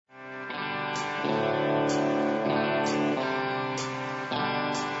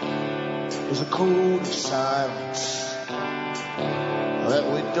There's a code of silence that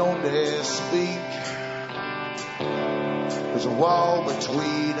we don't dare speak. There's a wall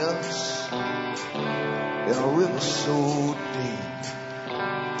between us and a river so deep.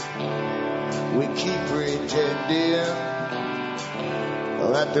 We keep pretending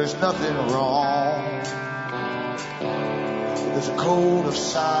that there's nothing wrong. There's a code of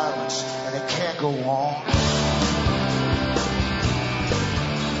silence and it can't go on.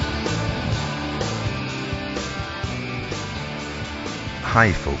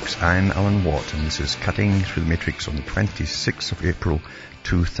 Hi folks, I'm Alan Watt and this is Cutting Through the Matrix on the 26th of April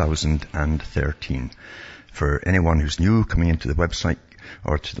 2013. For anyone who's new coming into the website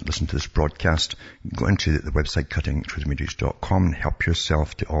or to listen to this broadcast, go into the website cuttingthroughthematrix.com and help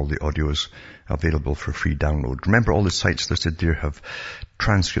yourself to all the audios available for free download. Remember, all the sites listed there have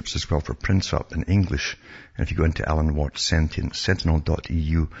transcripts as well for prints up in English. And if you go into Alan Watt Sentinel.eu,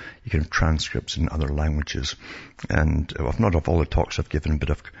 you can have transcripts in other languages. And not of all the talks I've given, but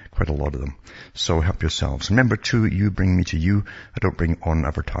of quite a lot of them. So help yourselves. Remember too, you bring me to you. I don't bring on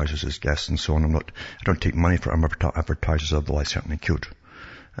advertisers as guests and so on. I don't take money from advertisers, although I certainly could.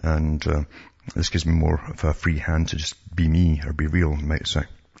 And this gives me more of a free hand to just be me or be real, you might say,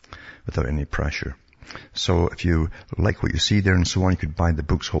 without any pressure. So if you like what you see there and so on, you could buy the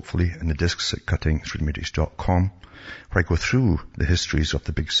books, hopefully, and the discs at cuttingthroughthematrix.com, where I go through the histories of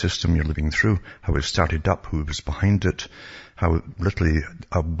the big system you're living through, how it started up, who was behind it, how literally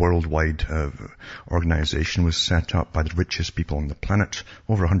a worldwide organization was set up by the richest people on the planet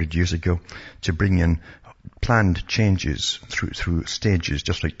over 100 years ago to bring in planned changes through stages,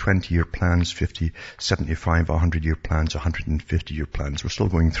 just like 20-year plans, 50, 75, 100-year plans, 150-year plans. We're still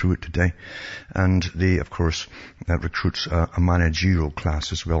going through it today. And they, of course, recruits a managerial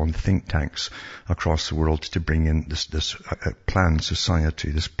class as well and think tanks across the world to bring in this planned society,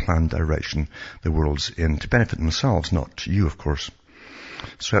 this planned direction the world's in to benefit themselves, not you, of course.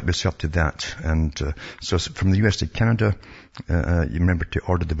 So help yourself to that. And so from the US to Canada, you remember to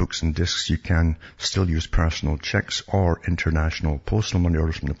order the books and discs. You can still use personal checks or international postal money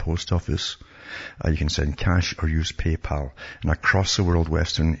orders from the post office. You can send cash or use PayPal. And across the world,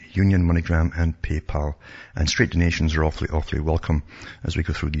 Western Union, MoneyGram and PayPal. And straight donations are awfully welcome as we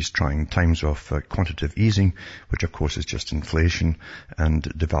go through these trying times of quantitative easing, which of course is just inflation and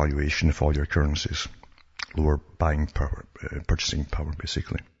devaluation of all your currencies. Lower buying power, purchasing power,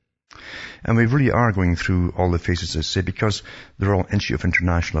 basically. And we really are going through all the phases, as I say, because the Royal Institute of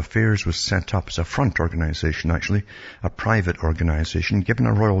International Affairs was set up as a front organization, actually, a private organization, given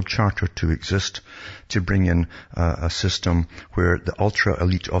a royal charter to exist, to bring in a system where the ultra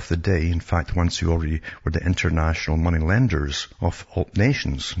elite of the day, in fact, ones who already were the international money lenders of all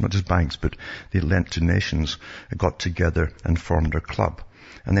nations, not just banks, but they lent to nations, got together and formed a club.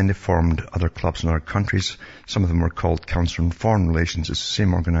 And then they formed other clubs in other countries. Some of them were called Council on Foreign Relations. It's the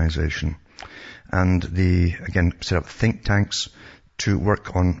same organization. And they, again, set up think tanks to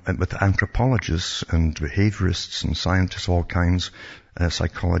work on with anthropologists and behaviorists and scientists of all kinds,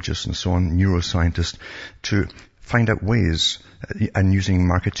 psychologists and so on, neuroscientists, to find out ways, and using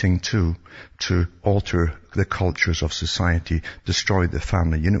marketing too, to alter the cultures of society, destroy the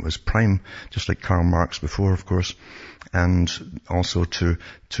family unit was prime, just like Karl Marx before, of course, and also to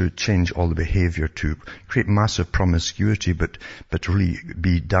change all the behavior, to create massive promiscuity, but really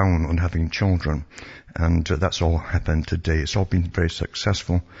be down on having children. And that's all happened today. It's all been very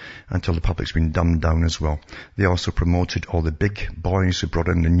successful until the public's been dumbed down as well. They also promoted all the big boys who brought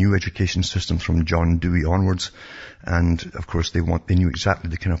in the new education system from John Dewey onwards. And of course they knew exactly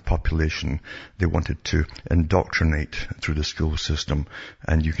the kind of population they wanted to indoctrinate through the school system.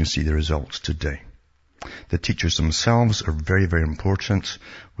 And you can see the results today. The teachers themselves are very, very important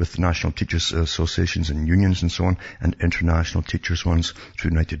with national teachers associations and unions and so on, and international teachers ones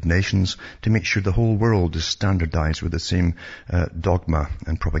through United Nations to make sure the whole world is standardized with the same dogma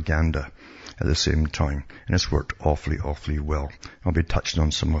and propaganda at the same time. And it's worked awfully well. I'll be touching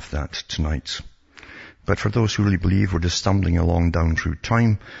on some of that tonight. But for those who really believe we're just stumbling along down through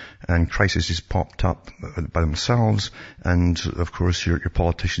time and crises popped up by themselves, and of course your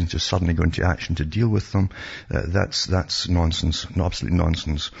politicians just suddenly go into action to deal with them, that's nonsense, absolute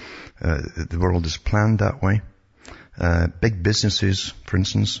nonsense. The world is planned that way. Big businesses, for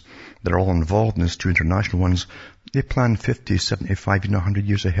instance, that are all involved in this, two international ones, they plan 50, 75, 100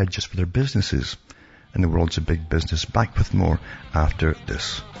 years ahead just for their businesses. And the world's a big business. Back with more after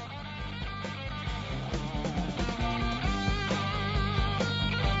this.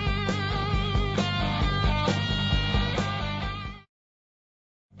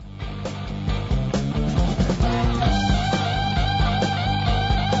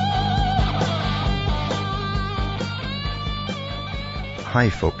 Hi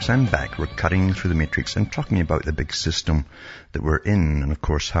folks, I'm back. We're cutting through the matrix and talking about the big system that we're in, and of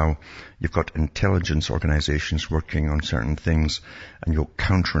course how you've got intelligence organizations working on certain things and you've got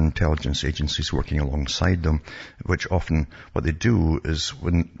counterintelligence agencies working alongside them, which often what they do is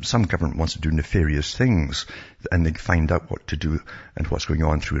when some government wants to do nefarious things and they find out what to do and what's going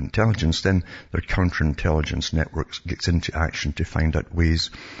on through intelligence, then their counterintelligence networks gets into action to find out ways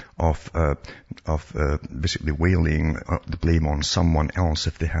of basically wailing the blame on someone else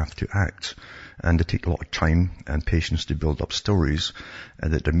if they have to act. And they take a lot of time and patience to build up stories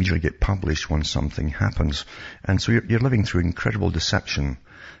that immediately get published when something happens. And so you're living through incredible deception,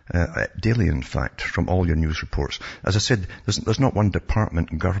 daily in fact, from all your news reports. As I said, there's not one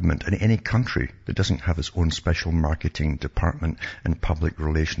department in government in any country that doesn't have its own special marketing department and public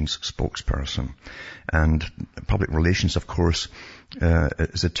relations spokesperson. And public relations, of course,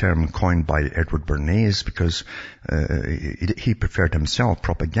 is a term coined by Edward Bernays because he preferred himself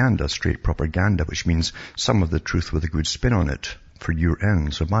propaganda, straight propaganda, which means some of the truth with a good spin on it for your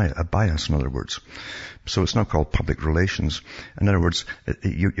ends, a bias in other words. So it's not called public relations. In other words,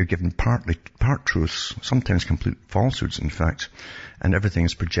 you're given part truths, sometimes complete falsehoods in fact, and everything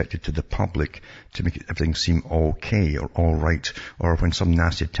is projected to the public to make everything seem okay or all right, or when some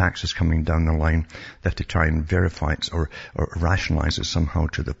nasty tax is coming down the line, they have to try and verify it or rationalize it somehow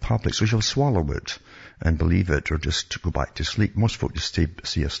to the public. So you'll swallow it and believe it or just go back to sleep. Most folk just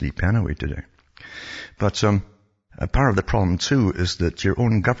stay asleep anyway today. But a part of the problem too is that your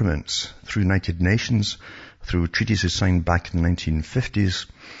own governments, through United Nations, through treaties signed back in the 1950s,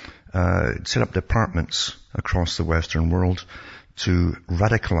 set up departments across the Western world to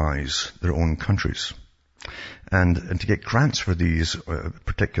radicalize their own countries. And to get grants for these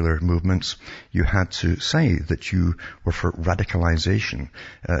particular movements, you had to say that you were for radicalization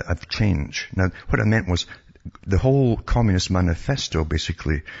of change. Now, what I meant was the whole Communist Manifesto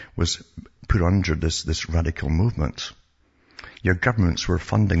basically was put under this radical movement. Your governments were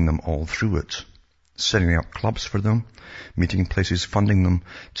funding them all through it, setting up clubs for them, meeting places, funding them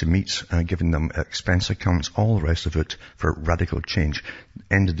to meet, giving them expense accounts, all the rest of it for radical change.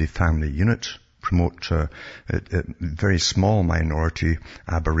 Ended the family unit, promote very small minority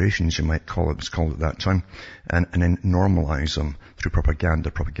aberrations, you might call it, was called at that time, and then normalize them through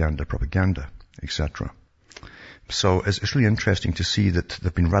propaganda, etc. So it's really interesting to see that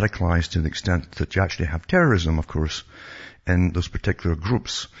they've been radicalized to the extent that you actually have terrorism, of course, in those particular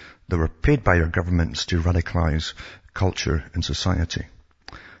groups that were paid by your governments to radicalize culture and society.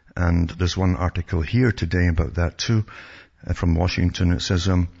 And there's one article here today about that too, from Washington. It says,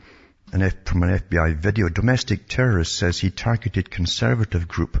 from an FBI video, domestic terrorist says he targeted conservative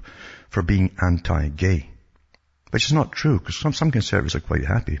group for being anti-gay. Which is not true, because some conservatives are quite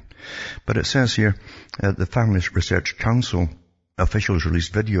happy. But it says here, the Family Research Council officials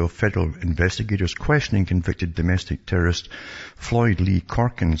released video of federal investigators questioning convicted domestic terrorist Floyd Lee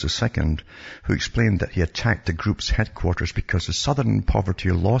Corkins II, who explained that he attacked the group's headquarters because the Southern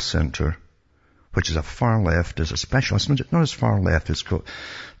Poverty Law Center, which is a far left, is a specialist, not as far left, it's got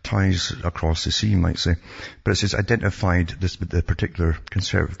ties across the sea, you might say, but it says identified the particular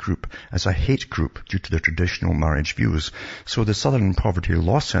conservative group as a hate group due to their traditional marriage views. So the Southern Poverty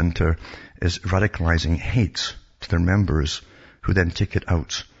Law Center is radicalizing hate to their members, who then take it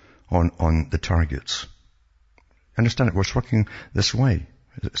out on the targets. Understand it? It's working this way.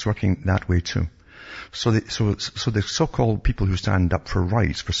 It's working that way too. So the so-called people who stand up for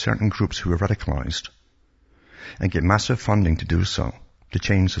rights for certain groups who are radicalized and get massive funding to do so, to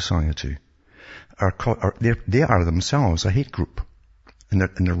change society, they are themselves a hate group. And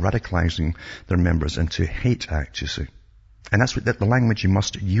they're radicalizing their members into hate acts, you see. And that's the language you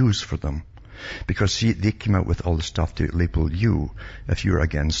must use for them. Because they came out with all the stuff to label you if you're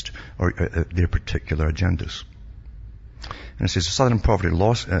against or their particular agendas. And it says, Southern Poverty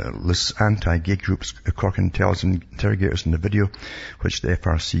Law lists anti-gay groups, Corkin tells interrogators in the video, which the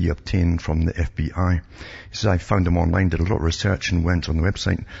FRC obtained from the FBI. He says, I found them online, did a lot of research and went on the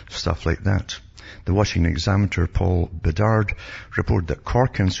website, stuff like that. The Washington Examiner, Paul Bedard, reported that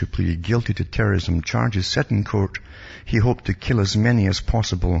Corkins, who pleaded guilty to terrorism charges, said in court he hoped to kill as many as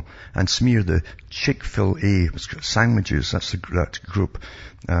possible and smear the Chick-fil-A sandwiches. That's that group.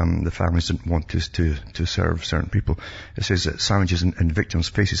 The families didn't want to serve certain people. It says that sandwiches in victims'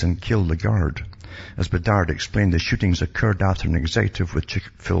 faces and kill the guard. As Bedard explained, the shootings occurred after an executive with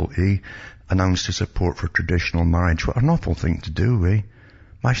Chick-fil-A announced his support for traditional marriage. What an awful thing to do, eh?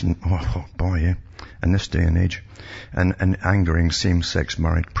 Imagine, oh boy, eh? In this day and age. And angering same-sex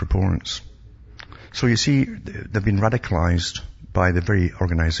marriage proponents. So you see, they've been radicalized by the very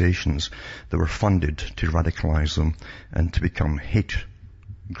organizations that were funded to radicalize them and to become hate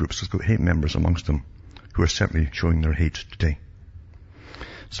groups has got hate members amongst them who are simply showing their hate today.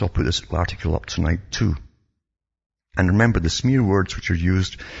 So I'll put this article up tonight too. And remember, the smear words which are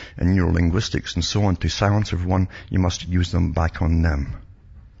used in neurolinguistics and so on to silence everyone, you must use them back on them.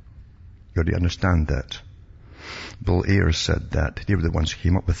 You already understand that. Bill Ayers said that. They were the ones who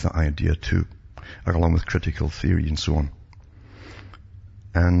came up with the idea too, along with critical theory and so on.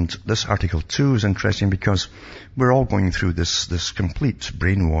 And this article too is interesting because we're all going through this complete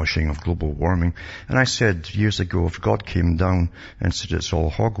brainwashing of global warming. And I said years ago, if God came down and said it's all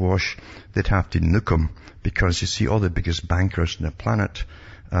hogwash, they'd have to nuke him, because you see all the biggest bankers on the planet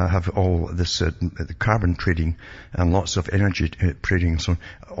have all this carbon trading and lots of energy trading, so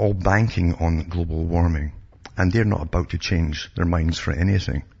all banking on global warming. And they're not about to change their minds for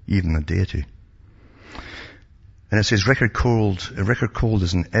anything, even the deity. And it says record cold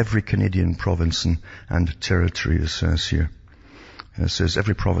is in every Canadian province and territory, it says here. And it says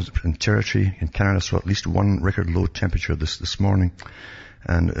every province and territory in Canada saw at least one record low temperature this morning.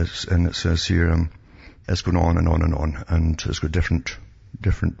 And it says here, it's going on and on and on. And it's got different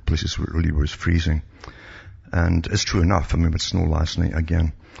places where it really was freezing. And it's true enough. I mean, with snow last night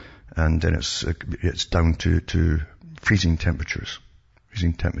again. And then it's down to freezing temperatures.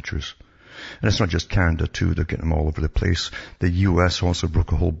 And it's not just Canada too, they're getting them all over the place. The US also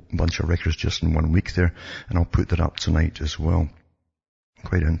broke a whole bunch of records just in 1 week there, and I'll put that up tonight as well.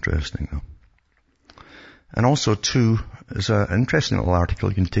 Quite interesting though. And also too, there's an interesting little article,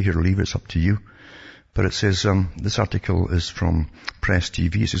 you can take it or leave it, it's up to you. But it says, this article is from Press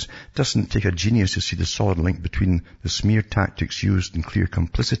TV. It says, doesn't take a genius to see the solid link between the smear tactics used and clear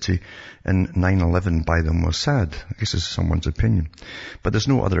complicity in 9/11 by the Mossad. I guess this is someone's opinion. But there's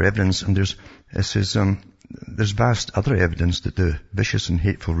no other evidence, and there's vast other evidence that the vicious and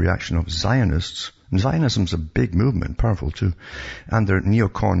hateful reaction of Zionists, and Zionism's a big movement, powerful too, and their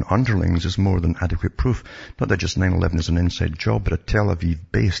neocon underlings is more than adequate proof. Not that just 9/11 is an inside job, but a Tel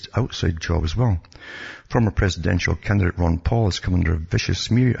Aviv-based outside job as well. Former presidential candidate Ron Paul has come under a vicious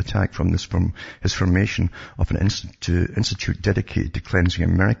smear attack from his formation of an institute dedicated to cleansing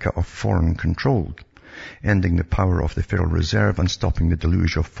America of foreign control, ending the power of the Federal Reserve and stopping the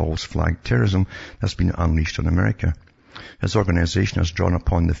deluge of false flag terrorism that's been unleashed on America. His organization has drawn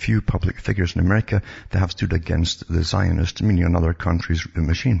upon the few public figures in America that have stood against the Zionist, meaning another country's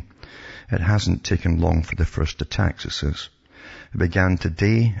machine. It hasn't taken long for the first attacks, it says. It began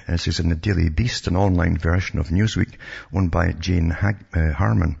today, it says, in the Daily Beast, an online version of Newsweek owned by Jane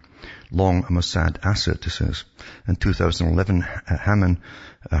Harman, long a Mossad asset, it says. In 2011,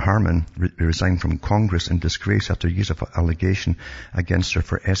 Harman resigned from Congress in disgrace after years of allegation against her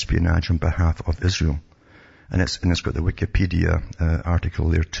for espionage on behalf of Israel. And it's got the Wikipedia article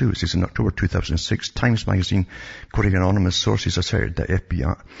there too. It says in October 2006, Times Magazine, quoting anonymous sources, asserted that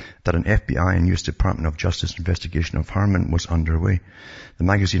an FBI and U.S. Department of Justice investigation of Harman was underway. The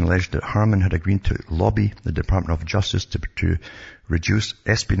magazine alleged that Harman had agreed to lobby the Department of Justice to reduce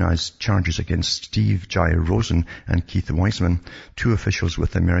espionage charges against Steve Jai Rosen and Keith Weissman, two officials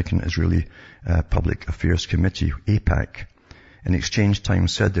with the American Israeli Public Affairs Committee, AIPAC. In exchange,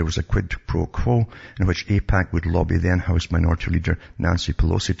 Times said there was a quid pro quo in which AIPAC would lobby then House Minority Leader Nancy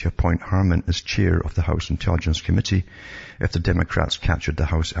Pelosi to appoint Harman as chair of the House Intelligence Committee if the Democrats captured the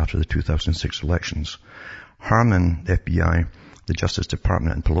House after the 2006 elections. Harman, the FBI, the Justice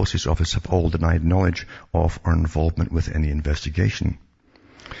Department and Pelosi's office have all denied knowledge of or involvement with any investigation.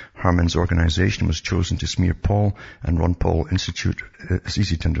 Harman's organization was chosen to smear Paul and Ron Paul Institute. It's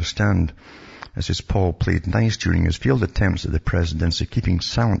easy to understand. As his Paul played nice during his failed attempts at the presidency, keeping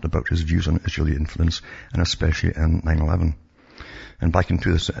silent about his views on Israeli influence, and especially in 9/11. And back in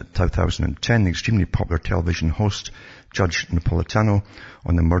 2010, the extremely popular television host, Judge Napolitano,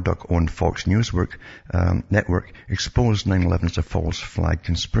 on the Murdoch-owned Fox News network, exposed 9/11 as a false flag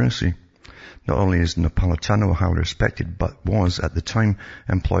conspiracy. Not only is Napolitano highly respected, but was, at the time,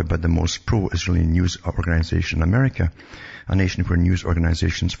 employed by the most pro-Israeli news organization in America, a nation where news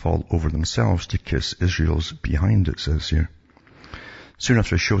organizations fall over themselves to kiss Israel's behind, it says here. Soon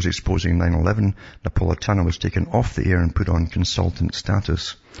after shows exposing 9/11, Napolitano was taken off the air and put on consultant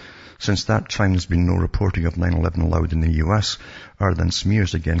status. Since that time, there's been no reporting of 9/11 allowed in the US, other than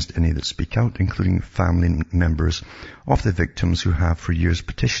smears against any that speak out, including family members of the victims who have for years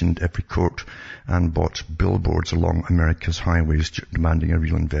petitioned every court and bought billboards along America's highways demanding a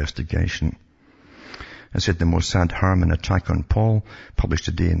real investigation. I said the Mossad Harman attack on Paul, published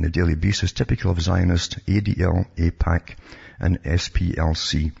today in the Daily Beast, is typical of Zionist ADL, AIPAC, and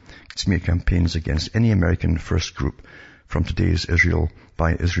SPLC smear campaigns against any American first group from today's Israel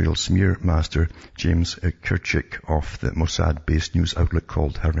by Israel smear master James Kirchik of the Mossad-based news outlet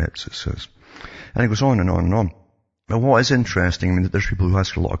called Haaretz, it says. And it goes on and on and on. But what is interesting, I mean, there's people who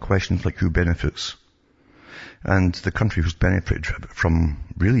ask a lot of questions like who benefits. And the country who's benefited from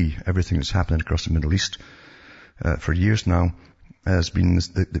really everything that's happened across the Middle East for years now has been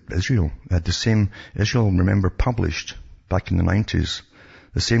Israel. The same Israel, remember, published back in the 90s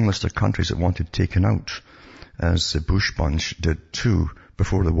the same list of countries that wanted taken out as the Bush bunch did too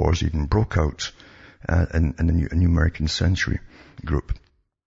before the wars even broke out in the new American Century group.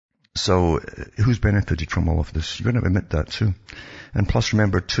 So who's benefited from all of this? You're going to admit that too. And plus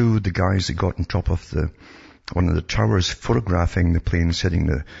remember too, the guys that got on top of one of the towers photographing the planes hitting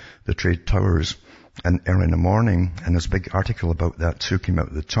the trade towers and early in the morning, and there's a big article about that too came out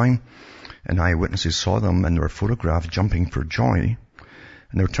at the time, and eyewitnesses saw them and they were photographed jumping for joy,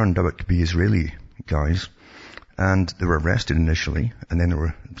 and they turned out to be Israeli guys, and they were arrested initially, and then they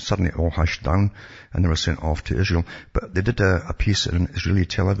were suddenly all hushed down, and they were sent off to Israel. But they did a piece on Israeli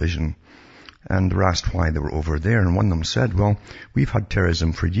television, and they were asked why they were over there, and one of them said, well, we've had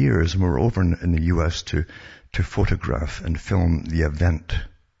terrorism for years, and we're over in the US to photograph and film the event.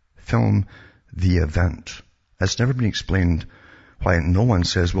 Film the event. It's never been explained why no one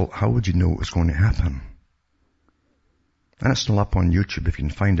says, well, how would you know it was going to happen? And it's still up on YouTube if you can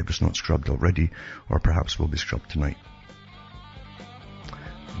find it, if it's not scrubbed already, or perhaps will be scrubbed tonight.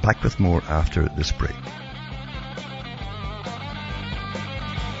 Back with more after this break.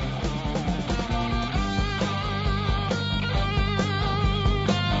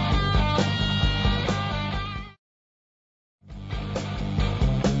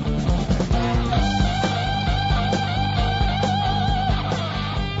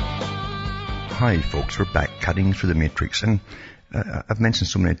 Hi folks, we're back cutting through the matrix, and I've mentioned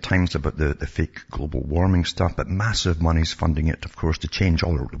so many times about the fake global warming stuff, but massive money's funding it, of course, to change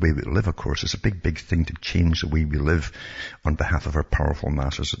all the way we live, of course. It's a big thing to change the way we live on behalf of our powerful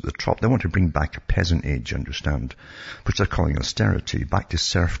masters at the top. They want to bring back a peasant age, you understand, which they're calling austerity, back to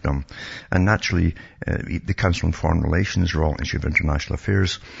serfdom. And naturally, the Council on Foreign Relations, Royal Institute of International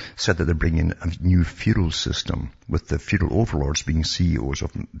Affairs, said that they're bringing a new feudal system, with the feudal overlords being CEOs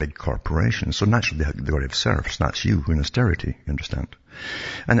of big corporations. So naturally, they've got to have serfs. That's you who in austerity, you understand.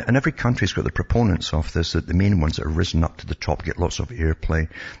 And every country's got the proponents of this, that the main ones that are risen up to the top get lots of airplay.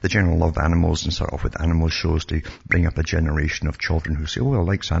 They generally love animals and start off with animal shows to bring up a generation of children who say, oh, well,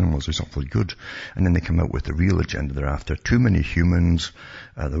 likes animals, it's awfully good. And then they come out with the real agenda thereafter. Too many humans,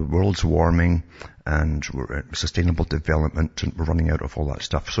 the world's warming, and sustainable development, and we're running out of all that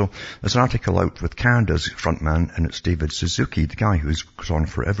stuff. So there's an article out with Canada's frontman, and it's David Suzuki, the guy who's goes on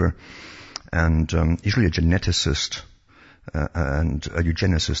forever. And he's really a geneticist. And a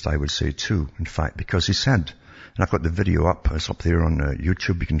eugenicist, I would say too, in fact, because he said, and I've got the video up, it's up there on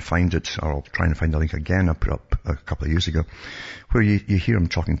YouTube, you can find it, or I'll try and find the link again, I put it up a couple of years ago, where you hear him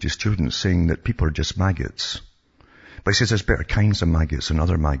talking to students saying that people are just maggots. But he says there's better kinds of maggots than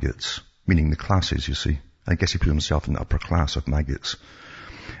other maggots, meaning the classes, you see. I guess he put himself in the upper class of maggots.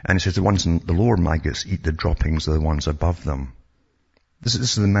 And he says the ones in the lower maggots eat the droppings of the ones above them. This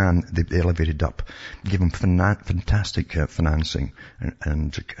is the man they elevated up, gave him fantastic financing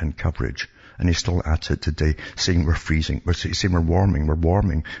and coverage, and he's still at it today, saying we're freezing. We're saying we're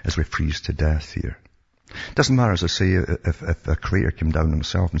warming as we freeze to death here. Doesn't matter, as I say, if a creator came down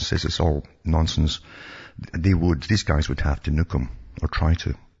himself and says it's all nonsense, these guys would have to nuke him, or try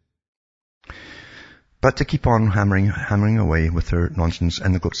to. But to keep on hammering away with their nonsense,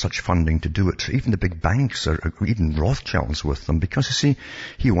 and they've got such funding to do it. Even the big banks even Rothschild's with them, because you see,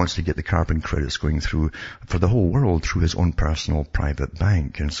 he wants to get the carbon credits going through for the whole world through his own personal private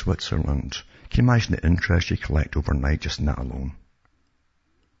bank in Switzerland. Can you imagine the interest you collect overnight just in that alone?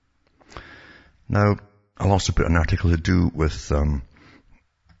 Now, I'll also put an article to do with,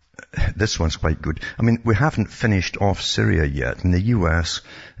 this one's quite good. I mean, we haven't finished off Syria yet. And the US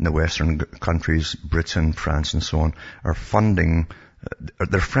and the Western countries, Britain, France and so on, are funding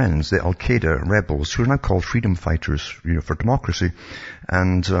their friends, the Al-Qaeda rebels, who are now called freedom fighters, for democracy.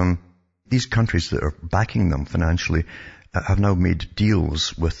 And these countries that are backing them financially have now made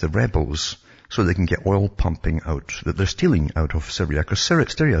deals with the rebels so they can get oil pumping out, that they're stealing out of Syria. Because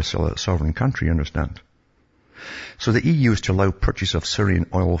Syria is still a sovereign country, you understand. So the EU is to allow purchase of Syrian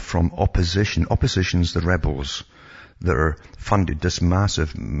oil from opposition. Opposition's the rebels that are funded, this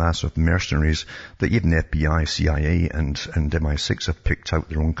massive mercenaries that even the FBI, CIA and MI6 have picked out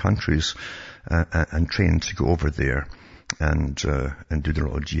their own countries and trained to go over there and do their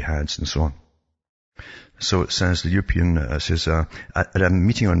little jihads and so on. So it says, the European, at a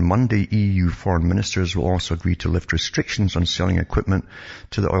meeting on Monday, EU foreign ministers will also agree to lift restrictions on selling equipment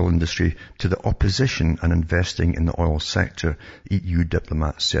to the oil industry to the opposition and investing in the oil sector, EU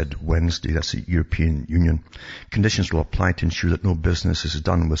diplomats said Wednesday. That's the European Union. Conditions will apply to ensure that no business is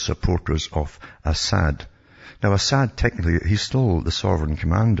done with supporters of Assad. Now Assad, technically, he's still the sovereign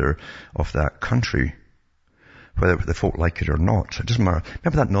commander of that country, whether the folk like it or not. It doesn't matter.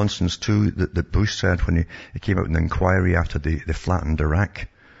 Remember that nonsense too that Bush said when he came out with an inquiry after they flattened Iraq?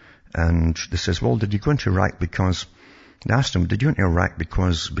 And they says, well, did you go into Iraq because, they asked him, did you go into Iraq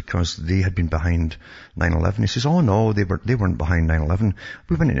because they had been behind 9/11? He says, oh no, they weren't behind 9/11.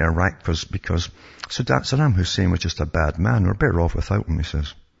 We went into Iraq because Saddam Hussein was just a bad man. We're better off without him, he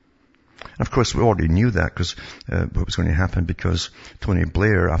says. And of course, we already knew that because what was going to happen, because Tony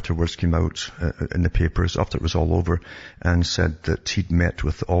Blair afterwards came out in the papers after it was all over and said that he'd met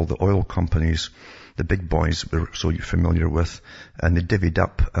with all the oil companies, the big boys we're so familiar with, and they divvied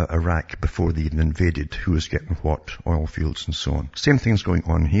up Iraq before they even invaded, who was getting what oil fields and so on. Same thing's going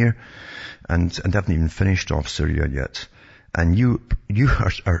on here, and they haven't even finished off Syria yet. And you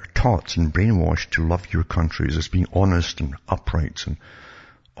are taught and brainwashed to love your countries as being honest and upright and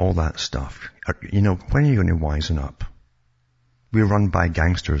all that stuff. You know, when are you going to wisen up? We're run by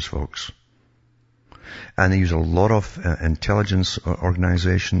gangsters, folks. And they use a lot of intelligence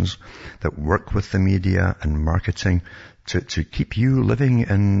organizations that work with the media and marketing to keep you living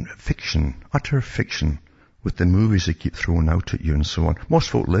in fiction, utter fiction, with the movies they keep throwing out at you and so on. Most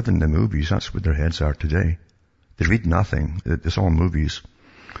folk live in the movies. That's where their heads are today. They read nothing. It's all movies.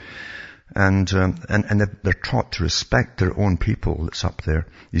 And they're taught to respect their own people that's up there.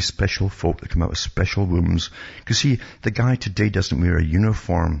 These special folk that come out with special wombs. Because see, the guy today doesn't wear a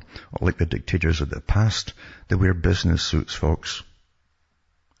uniform like the dictators of the past. They wear business suits, folks.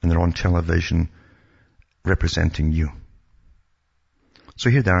 And they're on television representing you. So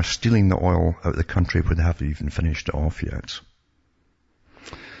here they are stealing the oil out of the country where they haven't even finished it off yet.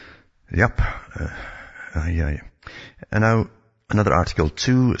 Yep. And now, another article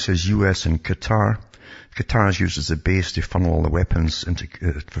too, it says US and Qatar. Qatar is used as a base to funnel all the weapons into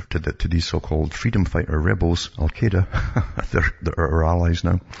to these so-called freedom fighter rebels, Al-Qaeda. They're our allies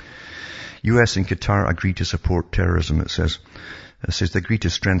now. US and Qatar agree to support terrorism, it says. It says they agree to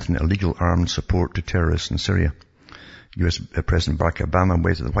strengthen illegal armed support to terrorists in Syria. US President Barack Obama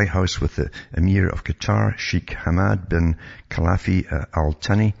went to the White House with the Emir of Qatar, Sheikh Hamad bin Khalifa Al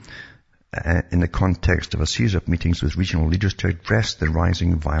Thani, in the context of a series of meetings with regional leaders to address the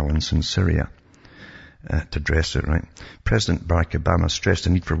rising violence in Syria. To address it, right? President Barack Obama stressed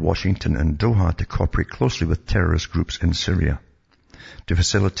the need for Washington and Doha to cooperate closely with terrorist groups in Syria to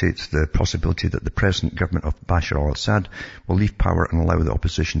facilitate the possibility that the present government of Bashar al-Assad will leave power and allow the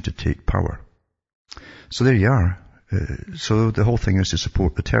opposition to take power. So there you are. So the whole thing is to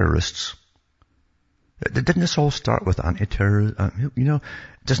support the terrorists. Didn't this all start with anti-terror?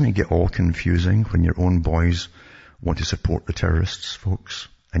 Doesn't it get all confusing when your own boys want to support the terrorists, folks,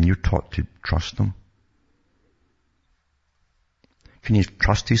 and you're taught to trust them? Can you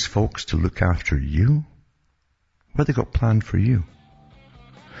trust these folks to look after you? What have they got planned for you?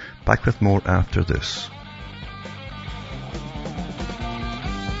 Back with more after this.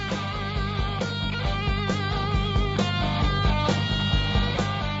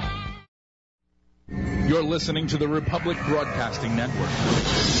 You're listening to the Republic Broadcasting Network,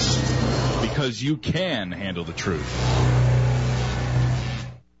 because you can handle the truth.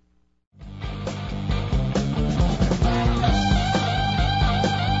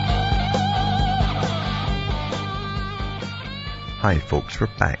 Hi folks, we're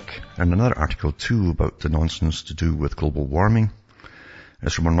back. And another article too about the nonsense to do with global warming.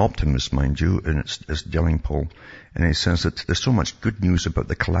 It's from an optimist, mind you, and it's Delingpole. And he says that there's so much good news about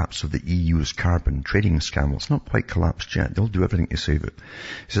the collapse of the EU's carbon trading scandal. It's not quite collapsed yet. They'll do everything to save it.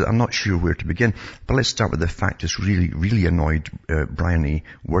 He says, I'm not sure where to begin, but let's start with the fact it's really annoyed Brian E.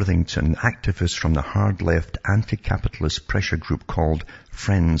 Worthington, activist from the hard left anti-capitalist pressure group called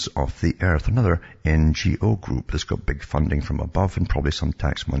Friends of the Earth, another NGO group that's got big funding from above and probably some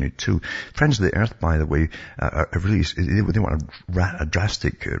tax money too. Friends of the Earth, by the way, they want a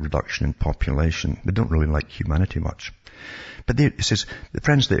drastic reduction in population. They don't really like humanity much. But it says, the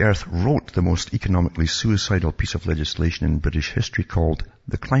Friends of the Earth wrote the most economically suicidal piece of legislation in British history called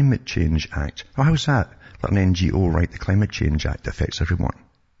the Climate Change Act. Now, how's that? Let an NGO write the Climate Change Act that affects everyone.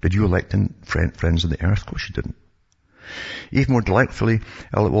 Did you elect in Friends of the Earth? Of course you didn't. Even more delightfully,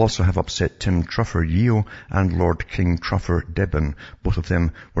 it will also have upset Tim Truffer Yeo and Lord King Truffer Debon. Both of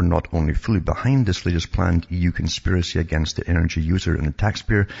them were not only fully behind this latest planned EU conspiracy against the energy user and the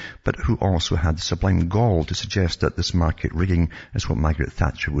taxpayer, but who also had the sublime gall to suggest that this market rigging is what Margaret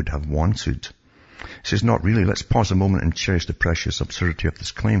Thatcher would have wanted. He says, not really. Let's pause a moment and cherish the precious absurdity of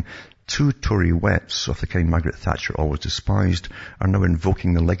this claim. Two Tory wets of the kind Margaret Thatcher always despised are now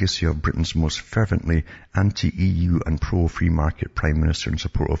invoking the legacy of Britain's most fervently anti-EU and pro-free market Prime Minister in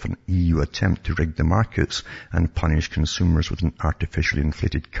support of an EU attempt to rig the markets and punish consumers with an artificially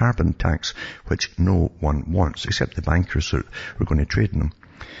inflated carbon tax, which no one wants, except the bankers who are going to trade in them.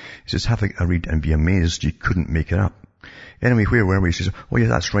 He says, having a read and be amazed, you couldn't make it up. Anyway, where were we? He says, oh yeah,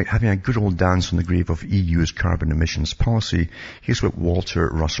 that's right, having a good old dance on the grave of EU's carbon emissions policy. Here's what Walter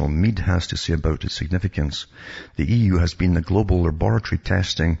Russell Mead has to say about its significance. The EU has been the global laboratory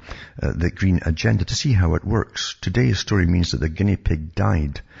testing the green agenda to see how it works. Today's story means that the guinea pig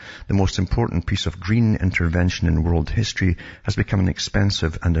died. The most important piece of green intervention in world history has become an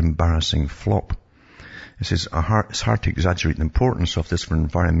expensive and embarrassing flop. It says, it's hard to exaggerate the importance of this for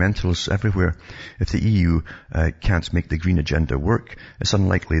environmentalists everywhere. If the EU can't make the green agenda work, it's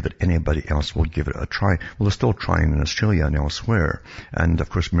unlikely that anybody else will give it a try. Well, they're still trying in Australia and elsewhere. And,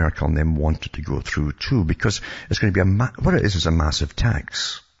 of course, Merkel and them want it to go through, too, because it's going to be what it is a massive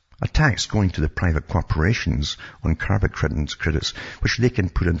tax. A tax going to the private corporations on carbon credits, which they can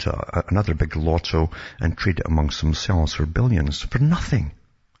put into another big lotto and trade it amongst themselves for billions. For nothing.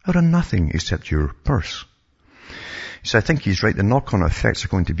 Out of nothing except your purse. So I think he's right. The knock-on effects are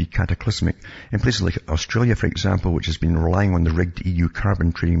going to be cataclysmic. In places like Australia, for example, which has been relying on the rigged EU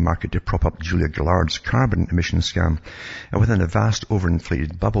carbon trading market to prop up Julia Gillard's carbon emission scam, and within a vast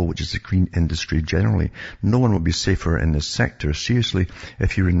overinflated bubble, which is the green industry generally, no one will be safer in this sector. Seriously,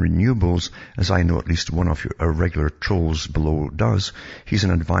 if you're in renewables, as I know at least one of your regular trolls below does, he's an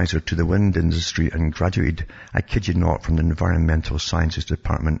advisor to the wind industry and graduated, I kid you not, from the Environmental Sciences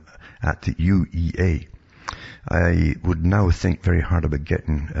Department at the UEA. I would now think very hard about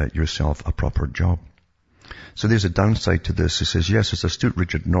getting yourself a proper job. So there's a downside to this. It says, yes, as astute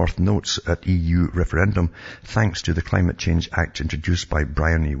Richard North notes at EU referendum, thanks to the Climate Change Act introduced by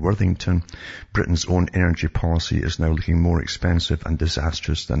Brian E. Worthington, Britain's own energy policy is now looking more expensive and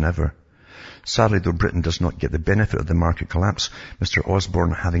disastrous than ever. Sadly, though Britain does not get the benefit of the market collapse, Mr.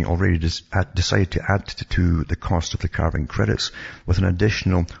 Osborne having already decided to add to the cost of the carbon credits with an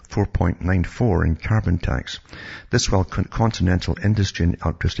additional 4.94 in carbon tax. This while continental industry and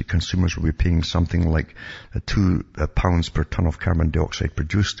electricity consumers will be paying something like £2 per tonne of carbon dioxide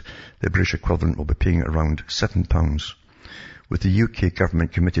produced, the British equivalent will be paying around £7. With the UK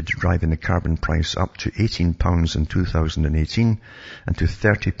government committed to driving the carbon price up to £18 in 2018 and to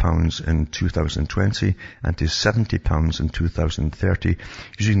 £30 in 2020 and to £70 in 2030,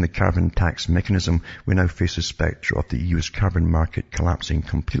 using the carbon tax mechanism, we now face the spectre of the EU's carbon market collapsing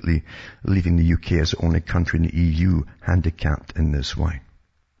completely, leaving the UK as the only country in the EU handicapped in this way.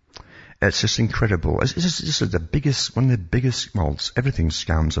 It's just incredible. This is the biggest, one of the biggest, well, everything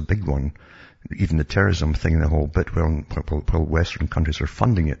scam's a big one. Even the terrorism thing and the whole bit, while Western countries are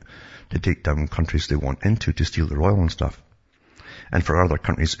funding it to take down countries they want into to steal their oil and stuff. And for other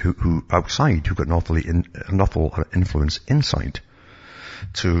countries who outside, who got an awful influence inside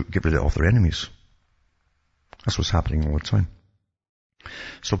to get rid of their enemies. That's what's happening all the time.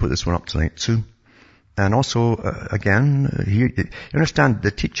 So I'll put this one up tonight too. And also, again, you understand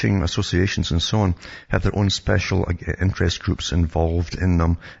the teaching associations and so on have their own special interest groups involved in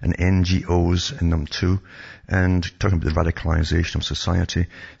them and NGOs in them too. And talking about the radicalization of society,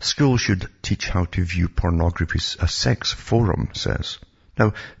 schools should teach how to view pornography. A sex forum says.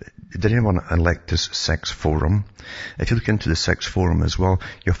 Now, did anyone elect this sex forum? If you look into the sex forum as well,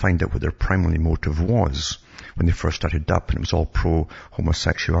 you'll find out what their primary motive was when they first started up, and it was all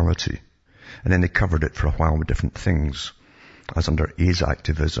pro-homosexuality. And then they covered it for a while with different things, as under AIDS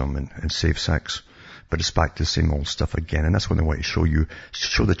activism and safe sex. But it's back to the same old stuff again. And that's when they want to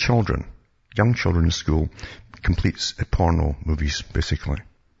show the children, young children in school, complete porno movies, basically.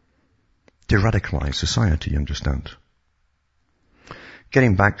 To radicalize society, you understand.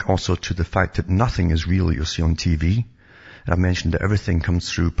 Getting back also to the fact that nothing is real you'll see on TV. And I've mentioned that everything comes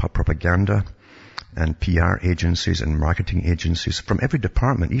through propaganda and PR agencies and marketing agencies from every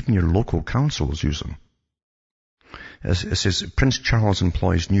department, even your local councils use them. It says, Prince Charles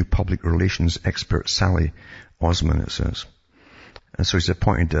employs new public relations expert Sally Osman, it says. And so he's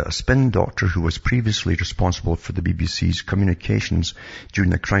appointed a spin doctor who was previously responsible for the BBC's communications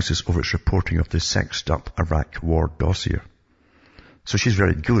during the crisis over its reporting of the sexed up Iraq war dossier. So she's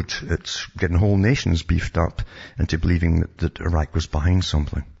very good at getting whole nations beefed up into believing that Iraq was behind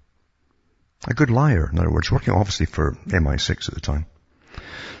something. A good liar, in other words, working obviously for MI6 at the time.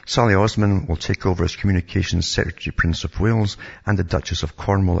 Sally Osman will take over as Communications Secretary Prince of Wales and the Duchess of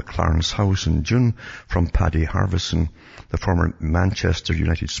Cornwall at Clarence House in June from Paddy Harvison, the former Manchester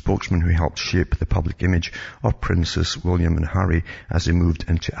United spokesman who helped shape the public image of Princes William and Harry as they moved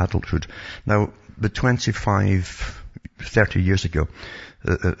into adulthood. Now, the 30 years ago,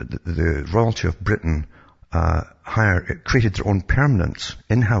 the royalty of Britain created their own permanent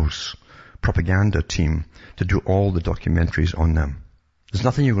in-house propaganda team to do all the documentaries on them. There's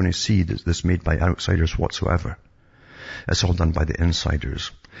nothing you're going to see that's made by outsiders whatsoever. It's all done by the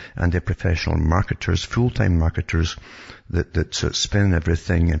insiders. And they're professional marketers, full-time marketers that spin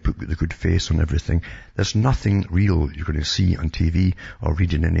everything and put the good face on everything. There's nothing real you're going to see on TV or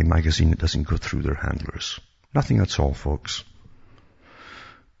read in any magazine that doesn't go through their handlers. Nothing at all, folks.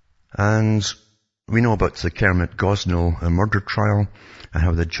 And we know about the Kermit Gosnell murder trial and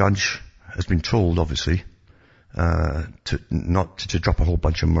how the judge has been told, obviously, to drop a whole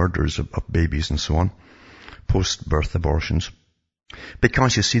bunch of murders of babies and so on, post-birth abortions.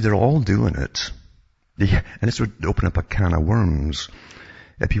 Because you see, they're all doing it. And this would open up a can of worms.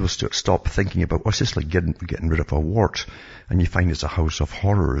 If people stop thinking about, what's this like getting rid of a wart? And you find it's a house of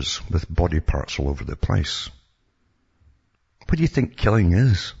horrors with body parts all over the place. What do you think killing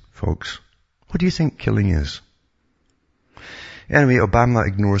is, folks? What do you think killing is? Anyway, Obama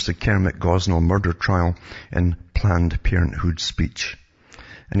ignores the Kermit Gosnell murder trial in Planned Parenthood speech.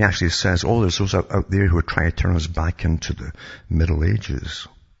 And he actually says, there's those out there who are trying to turn us back into the Middle Ages.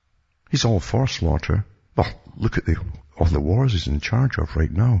 He's all for slaughter. Well, look at all the wars he's in charge of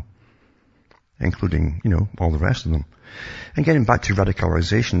right now. Including, all the rest of them. And getting back to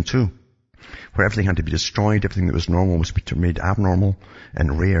radicalization too. Where everything had to be destroyed, everything that was normal was made abnormal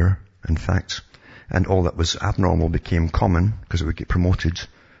and rare, in fact. And all that was abnormal became common because it would get promoted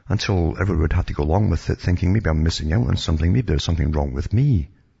until everyone would have to go along with it, thinking maybe I'm missing out on something, maybe there's something wrong with me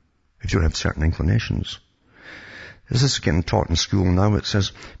if you don't have certain inclinations. This is getting taught in school now. It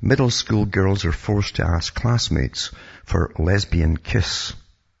says middle school girls are forced to ask classmates for lesbian kiss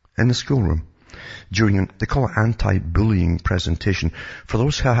in the schoolroom during, they call it anti-bullying presentation. For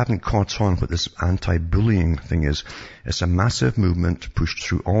those who haven't caught on what this anti-bullying thing is, it's a massive movement pushed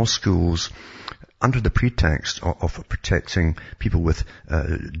through all schools under the pretext of protecting people with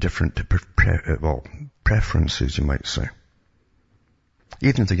different preferences, you might say.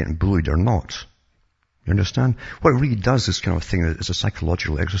 Even if they're getting bullied or not. You understand? What it really does, this kind of thing, is a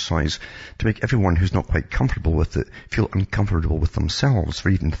psychological exercise to make everyone who's not quite comfortable with it feel uncomfortable with themselves for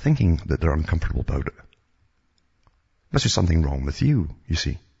even thinking that they're uncomfortable about it. Must be something wrong with you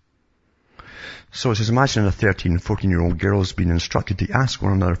see. So it says, imagine a 13 and 14-year-old girls being instructed to ask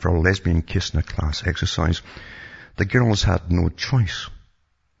one another for a lesbian kiss in a class exercise. The girls had no choice.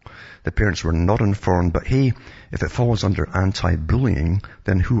 The parents were not informed, but hey, if it falls under anti-bullying,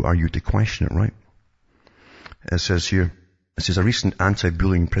 then who are you to question it, right? It says here, a recent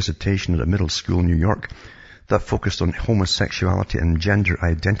anti-bullying presentation at a middle school in New York that focused on homosexuality and gender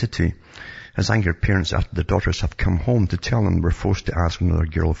identity has angered parents after the daughters have come home to tell them they were forced to ask another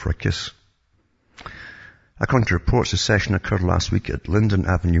girl for a kiss. According to reports, the session occurred last week at Linden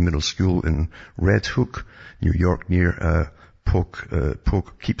Avenue Middle School in Red Hook, New York, near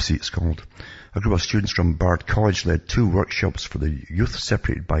Poughkeepsie, it's called. A group of students from Bard College led 2 workshops for the youth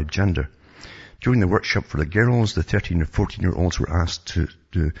separated by gender. During the workshop for the girls, the 13 and 14-year-olds were asked to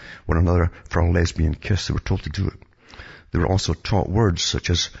do one another for a lesbian kiss. They were told to do it. They were also taught words such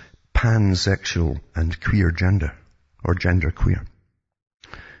as pansexual and queer gender, or gender queer.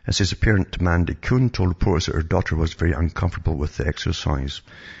 It says a parent, Mandy Kuhn, told reporters that her daughter was very uncomfortable with the exercise.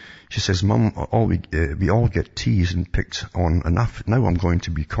 She says, Mum, we all get teased and picked on enough. Now I'm going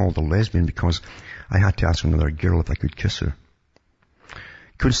to be called a lesbian because I had to ask another girl if I could kiss her.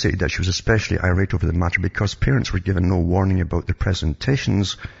 Kuhn stated that she was especially irate over the matter because parents were given no warning about the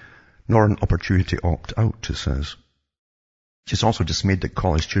presentations, nor an opportunity to opt out, it says. She's also dismayed that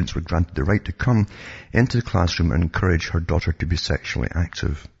college students were granted the right to come into the classroom and encourage her daughter to be sexually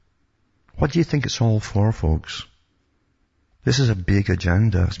active. What do you think it's all for, folks? This is a big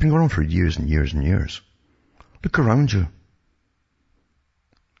agenda. It's been going on for years and years and years. Look around you.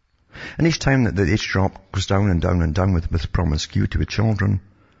 And each time that the age drop goes down and down and down with promiscuity with children,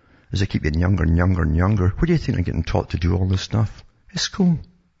 as they keep getting younger and younger and younger, what do you think they're getting taught to do all this stuff? It's school.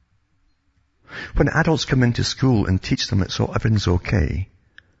 When adults come into school and teach them everything's okay,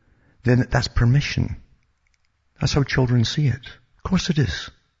 then that's permission. That's how children see it. Of course it is.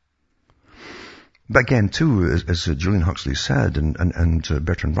 But again, too, as Julian Huxley said, and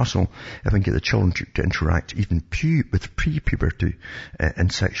Bertrand Russell, if we can get the children to interact even with pre-puberty in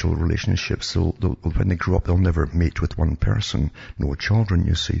sexual relationships, so when they grow up, they'll never mate with one person. No children,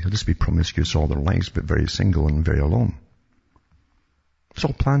 you see. They'll just be promiscuous all their lives, but very single and very alone. It's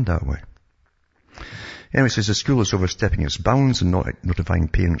all planned that way. Anyway, it says the school is overstepping its bounds and not notifying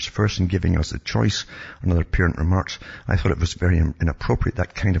parents first and giving us a choice. Another parent remarks, I thought it was very inappropriate.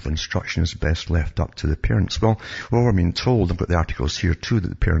 That kind of instruction is best left up to the parents. Well, we're being told, I've got the articles here too, that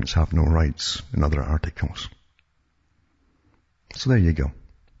the parents have no rights in other articles. So there you go.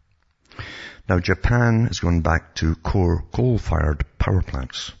 Now Japan has gone back to coal-fired power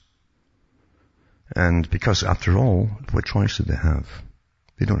plants. And because after all, what choice do they have?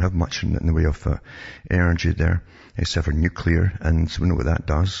 They don't have much in the way of energy there, except for nuclear, and we know what that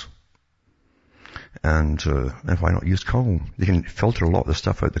does. And why not use coal? They can filter a lot of the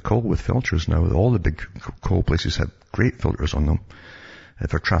stuff out the coal with filters now. All the big coal places have great filters on them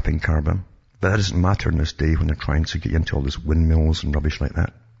for trapping carbon. But that doesn't matter in this day when they're trying to get into all these windmills and rubbish like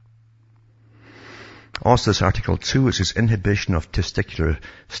that. Also, this article 2, it says inhibition of testicular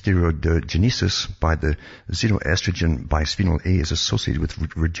steroidogenesis by the xenoestrogen bisphenol A is associated with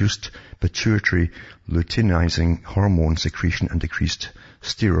reduced pituitary luteinizing hormone secretion and decreased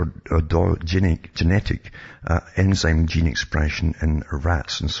steroidogenic enzyme gene expression in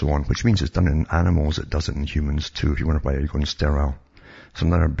rats and so on, which means it's done in animals, it does it in humans too, if you wonder why you're going sterile.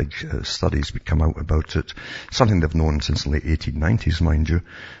 Some other big studies come out about it. Something they've known since the late 1890s, mind you.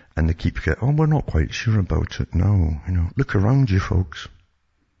 And they keep going, we're not quite sure about it. No, look around you, folks.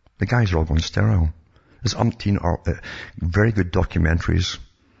 The guys are all going sterile. There's umpteen very good documentaries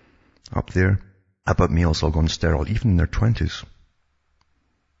up there about males all going sterile, even in their 20s.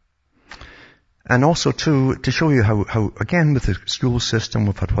 And also, too, to show you how again, with the school system,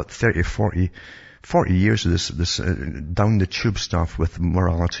 we've had, 40 years of this down the tube stuff with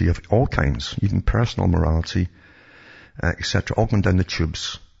morality of all kinds, even personal morality, etc., all going down the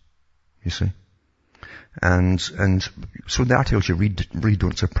tubes. You see? And so the articles you read really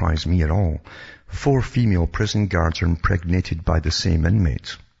don't surprise me at all. 4 female prison guards are impregnated by the same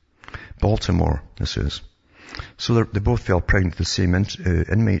inmate. Baltimore, this is. So they both fell pregnant with the same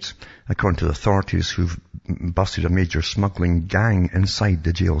inmate, according to the authorities who've busted a major smuggling gang inside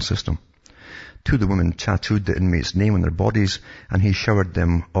the jail system. 2 of the women tattooed the inmate's name on their bodies, and he showered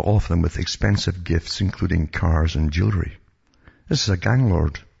them, all of them, with expensive gifts, including cars and jewelry. This is a gang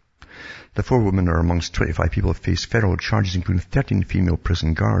lord. The 4 women are amongst 25 people who face federal charges, including 13 female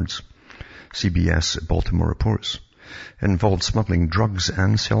prison guards. CBS Baltimore reports. It involved smuggling drugs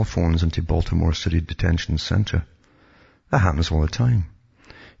and cell phones into Baltimore City Detention Center. That happens all the time.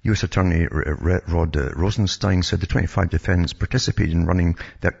 U.S. Attorney Rod Rosenstein said the 25 defendants participated in running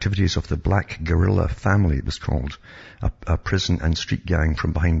the activities of the Black Guerrilla Family, it was called, a prison and street gang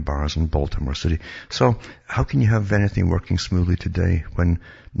from behind bars in Baltimore City. So how can you have anything working smoothly today when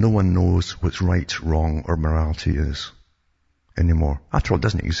no one knows what's right, wrong, or morality is anymore? After all, it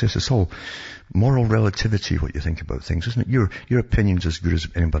doesn't exist. It's all moral relativity, what you think about things, isn't it? Your opinion's as good as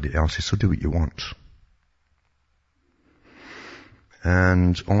anybody else's, so do what you want.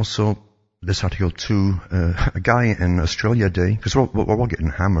 And also, this article too, a guy in Australia Day, because we're all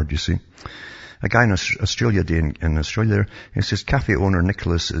getting hammered, you see. A guy in Australia Day in Australia there, it says cafe owner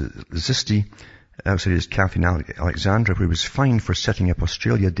Nicholas Zisti outside his cafe in Alexandria, who was fined for setting up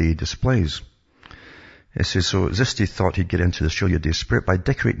Australia Day displays. It says, so Zisti thought he'd get into the Australia Day spirit by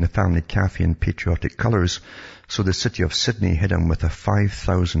decorating the family cafe in patriotic colours, so the city of Sydney hit him with a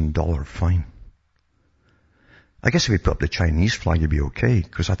 $5,000 fine. I guess if we put up the Chinese flag, it'd be okay,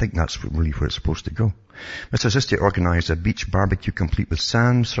 because I think that's really where it's supposed to go. Mr. Zisti organised a beach barbecue complete with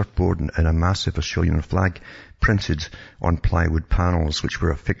sand, surfboard, and a massive Australian flag printed on plywood panels, which were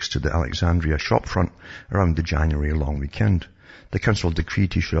affixed to the Alexandria shopfront around the January long weekend. The council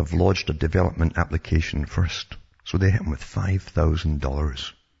decreed he should have lodged a development application first. So they hit him with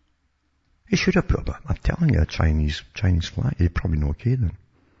 $5,000. He should have put up, I'm telling you, a Chinese flag. He'd probably know okay then.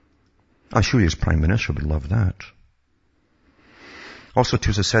 I'm sure his Prime Minister would love that. Also, too,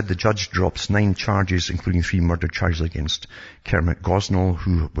 as I said, the judge drops 9 charges, including 3 murder charges against Kermit Gosnell,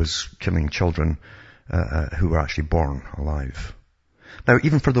 who was killing children who were actually born alive. Now,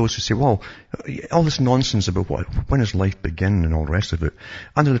 even for those who say, well, all this nonsense about when does life begin and all the rest of it,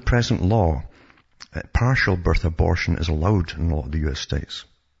 under the present law, partial birth abortion is allowed in a lot of the U.S. states.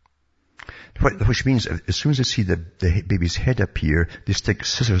 Which means as soon as they see the baby's head appear, they stick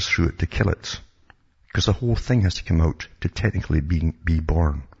scissors through it to kill it. Because the whole thing has to come out to technically be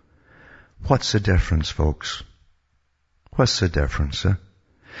born. What's the difference, folks? What's the difference, eh?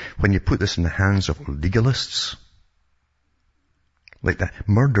 When you put this in the hands of legalists, like that,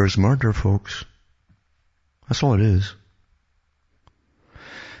 murder's murder, folks. That's all it is.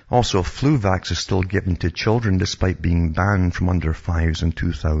 Also, Fluvax is still given to children despite being banned from under 5s in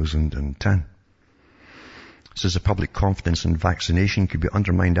 2010. Says the public confidence in vaccination could be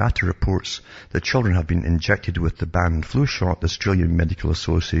undermined after reports that children have been injected with the banned flu shot, the Australian Medical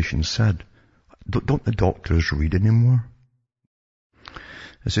Association said. Don't the doctors read anymore?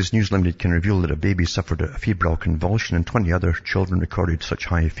 It says News Limited can reveal that a baby suffered a febrile convulsion and 20 other children recorded such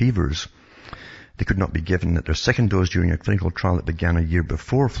high fevers. They could not be given at their second dose during a clinical trial that began a year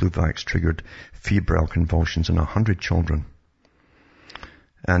before Fluvax triggered febrile convulsions in 100 children.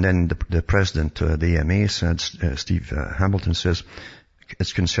 And then the president, the AMA said, Steve Hamilton says,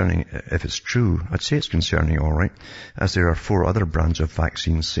 it's concerning, if it's true, I'd say it's concerning, all right, as there are 4 other brands of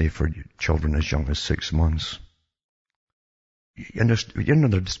vaccines safe for children as young as 6 months. You know,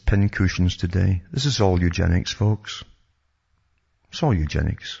 there's pin cushions today. This is all eugenics, folks. It's all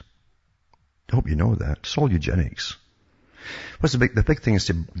eugenics. I hope you know that. It's all eugenics. What's the big thing is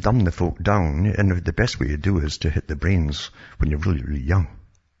to dumb the folk down, and the best way to do is to hit the brains when you're really, really young.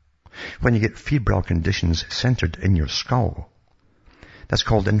 When you get febrile conditions centered in your skull, that's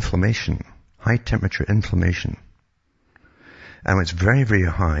called inflammation, high temperature inflammation. And when it's very, very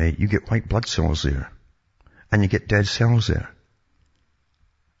high, you get white blood cells there. And you get dead cells there.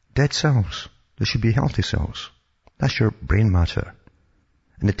 Dead cells. There should be healthy cells. That's your brain matter.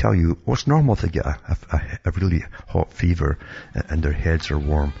 And they tell you, oh, it's normal to get a really hot fever and their heads are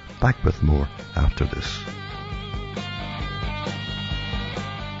warm. Back with more after this.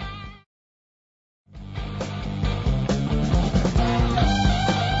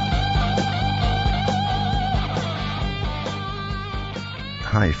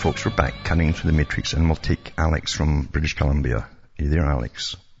 Hi folks, we're back cutting through the matrix and we'll take Alex from British Columbia. Are you there,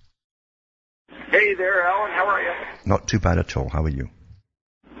 Alex? Hey there, Alan. How are you? Not too bad at all. How are you?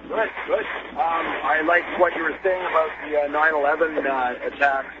 Good, good. I liked what you were saying about the 9/11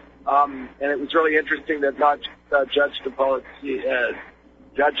 attacks, and it was really interesting that not Judge DePaul,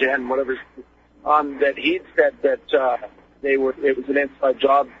 Judge N, whatever, that he'd said that it was an inside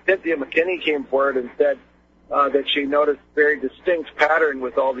job. Cynthia McKinney came forward and said that she noticed a very distinct pattern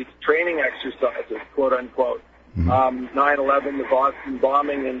with all these training exercises, quote unquote. 9/11, the Boston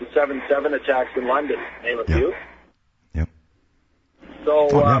bombing, and the 7/7 attacks in London, name a few. Yep.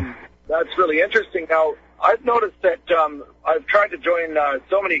 So that's really interesting. Now, I've noticed that I've tried to join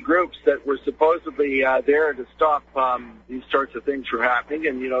so many groups that were supposedly there to stop these sorts of things from happening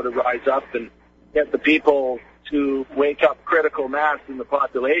and, to rise up and get the people to wake up critical mass in the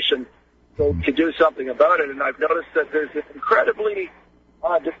population so to do something about it. And I've noticed that there's this incredibly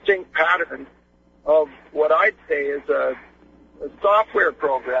distinct pattern of what I'd say is a software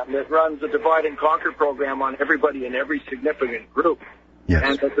program that runs a divide and conquer program on everybody in every significant group. Yes.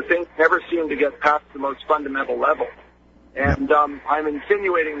 And that the things never seem to get past the most fundamental level. And I'm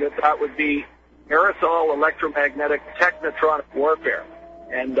insinuating that would be aerosol electromagnetic technotronic warfare.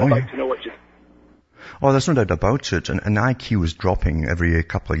 And I'd like to know what you think. Oh, there's no doubt about it. And IQ is dropping every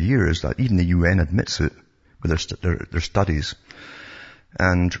couple of years. That even the UN admits it with their studies.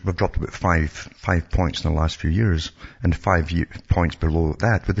 And we've dropped about five points in the last few years, and 5 points below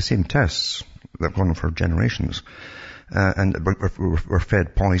that with the same tests that have gone on for generations. And we're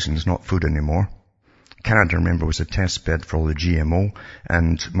fed poisons, not food anymore. Canada, remember, was a test bed for all the GMO,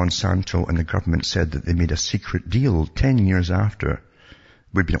 and Monsanto and the government said that they made a secret deal 10 years after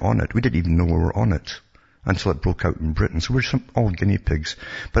we'd been on it. We didn't even know we were on it until it broke out in Britain. So we're all guinea pigs.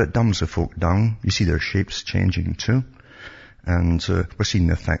 But it dumbs the folk down. You see their shapes changing too. And we're seeing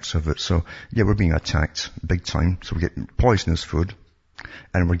the effects of it. So, yeah, we're being attacked big time. So we're getting poisonous food.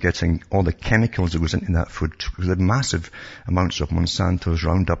 And we're getting all the chemicals that goes into that food. Because the massive amounts of Monsanto's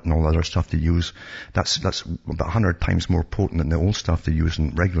Roundup and all the other stuff they use, that's about 100 times more potent than the old stuff they use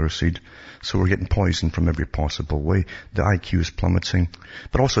in regular seed. So we're getting poisoned from every possible way. The IQ is plummeting.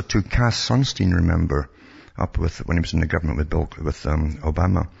 But also too, Cass Sunstein, remember, when he was in the government with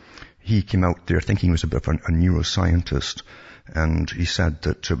Obama, he came out there thinking he was a bit of a neuroscientist. And he said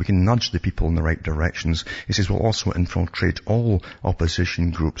that we can nudge the people in the right directions. He says we'll also infiltrate all opposition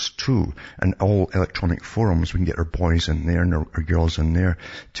groups too, and all electronic forums. We can get our boys in there and our girls in there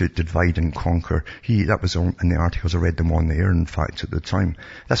to divide and conquer. That was in the articles. I read them on the air, in fact, at the time.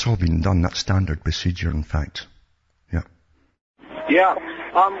 That's all been done. That's standard procedure, in fact. Yeah. Yeah.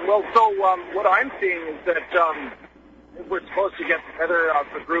 What I'm seeing is that we're supposed to get together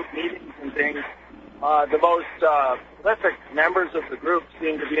for group meetings and things. The most prolific members of the group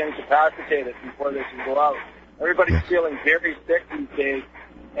seem to be incapacitated before they can go out. Everybody's feeling very sick these days,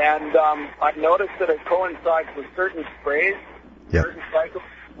 And I've noticed that it coincides with certain sprays, certain cycles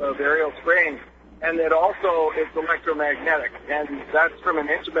of aerial spraying, and that also it's electromagnetic, and that's from an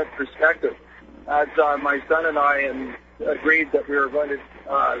intimate perspective. As my son and I agreed that we were going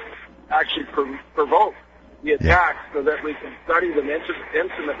to actually provoke the attacks so that we can study them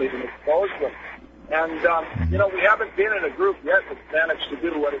intimately and expose them. And, we haven't been in a group yet that's managed to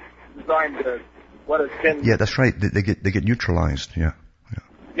do what it's designed to, what it's been. Yeah, that's right. They get neutralized,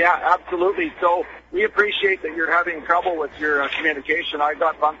 Yeah, absolutely. So we appreciate that you're having trouble with your communication. I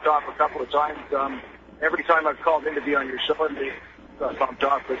got bumped off a couple of times. Every time I've called in to be on your show, and they got bumped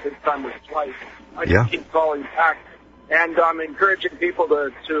off, but this time was twice. I just keep calling back. And I'm encouraging people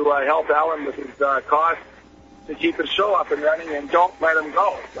to help Alan with his cost to keep his show up and running, and don't let him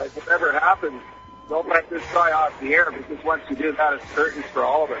go. Like, whatever happens, don't let this guy off the air, because once you do that, it's curtains for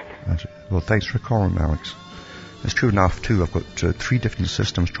all of us. Well, thanks for calling, Alex. It's true enough, too. I've got 3 different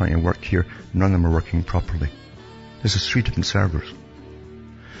systems trying to work here. None of them are working properly. This is 3 different servers.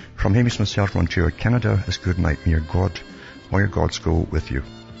 From Hamish myself, Ontario, Canada, it's good night. May your God, all your gods go with you.